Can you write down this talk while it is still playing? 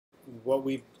what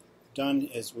we've done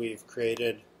is we've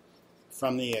created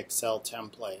from the Excel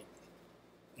template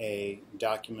a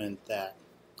document that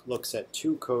looks at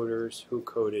two coders who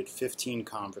coded 15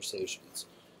 conversations.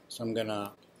 So I'm going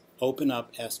to open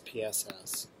up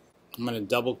SPSS. I'm going to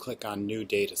double click on New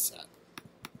Dataset.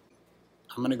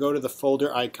 I'm going to go to the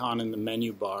folder icon in the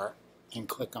menu bar and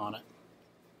click on it.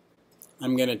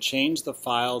 I'm going to change the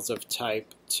files of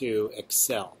type to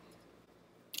Excel.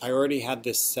 I already had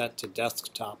this set to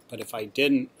desktop, but if I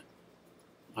didn't,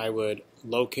 I would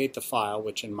locate the file,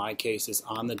 which in my case is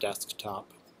on the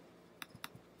desktop,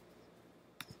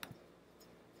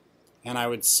 and I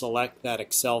would select that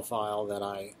Excel file that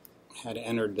I had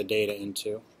entered the data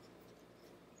into,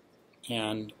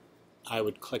 and I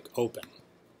would click Open.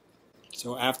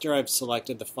 So after I've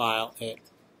selected the file, it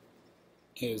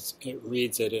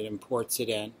reads it, it imports it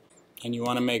in, and you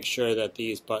want to make sure that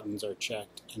these buttons are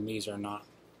checked and these are not.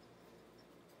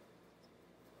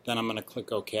 Then I'm going to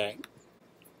click OK.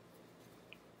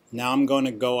 Now I'm going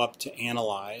to go up to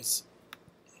Analyze.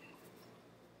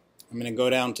 I'm going to go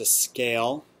down to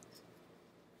Scale,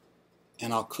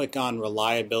 and I'll click on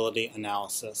Reliability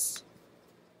Analysis.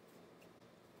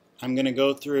 I'm going to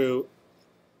go through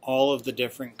all of the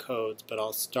different codes, but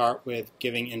I'll start with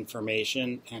giving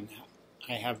information, and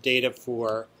I have data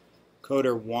for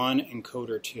coder 1 and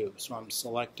coder 2. So I'm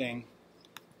selecting,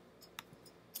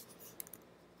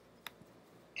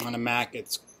 on a Mac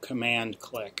it's Command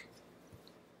click,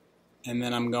 and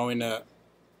then I'm going to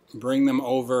bring them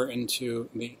over into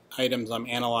the items I'm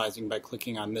analyzing by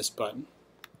clicking on this button.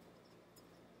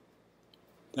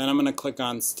 Then I'm going to click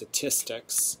on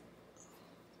Statistics,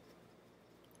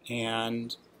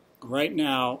 and right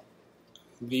now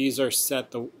these are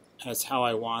set as how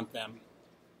I want them.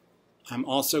 I'm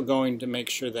also going to make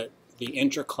sure that the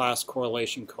Intraclass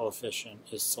Correlation Coefficient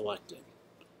is selected,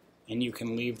 and you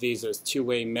can leave these as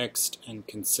two-way mixed and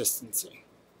consistency.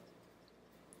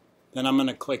 Then I'm going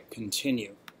to click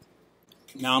Continue.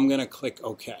 Now I'm going to click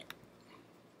OK.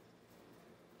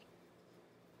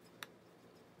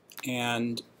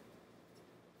 And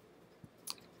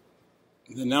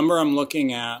the number I'm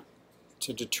looking at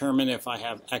to determine if I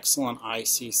have excellent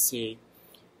ICC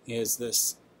is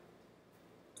this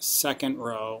second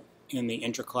row in the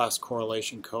Intraclass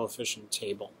Correlation Coefficient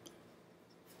table.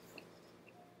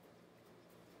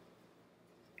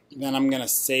 Then I'm going to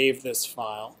save this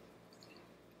file.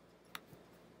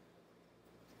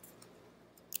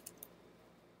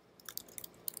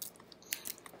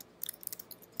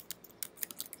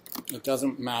 It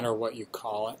doesn't matter what you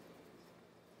call it,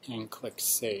 and click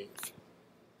Save.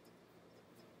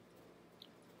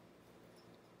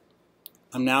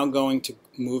 I'm now going to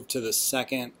move to the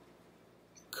second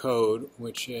code,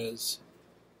 which is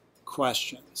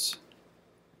questions.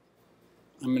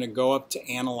 I'm going to go up to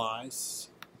Analyze,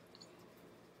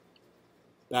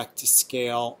 back to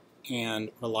Scale and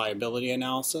Reliability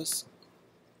Analysis.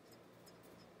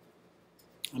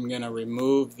 I'm going to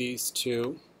remove these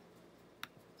two,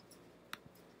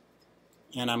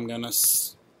 and I'm going to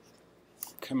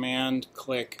Command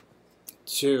click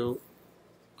to,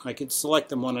 I could select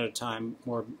them one at a time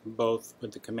or both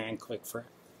with the Command click for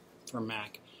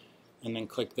Mac, and then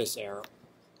click this arrow.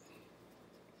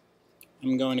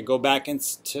 I'm going to go back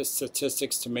into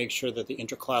Statistics to make sure that the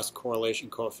Intraclass Correlation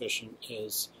Coefficient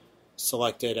is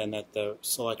selected and that the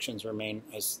selections remain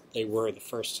as they were the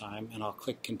first time, and I'll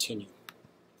click Continue.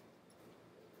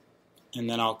 And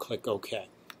then I'll click OK.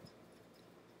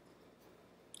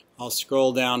 I'll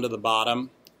scroll down to the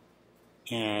bottom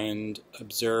and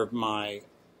observe my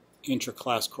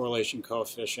Intraclass Correlation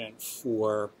Coefficient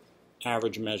for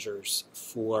average measures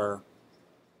for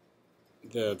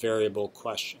the variable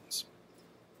questions.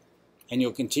 And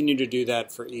you'll continue to do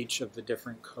that for each of the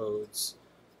different codes,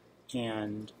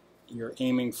 and you're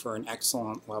aiming for an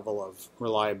excellent level of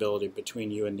reliability between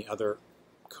you and the other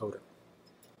coder.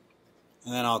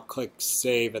 And then I'll click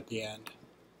Save at the end.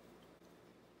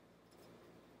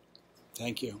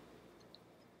 Thank you.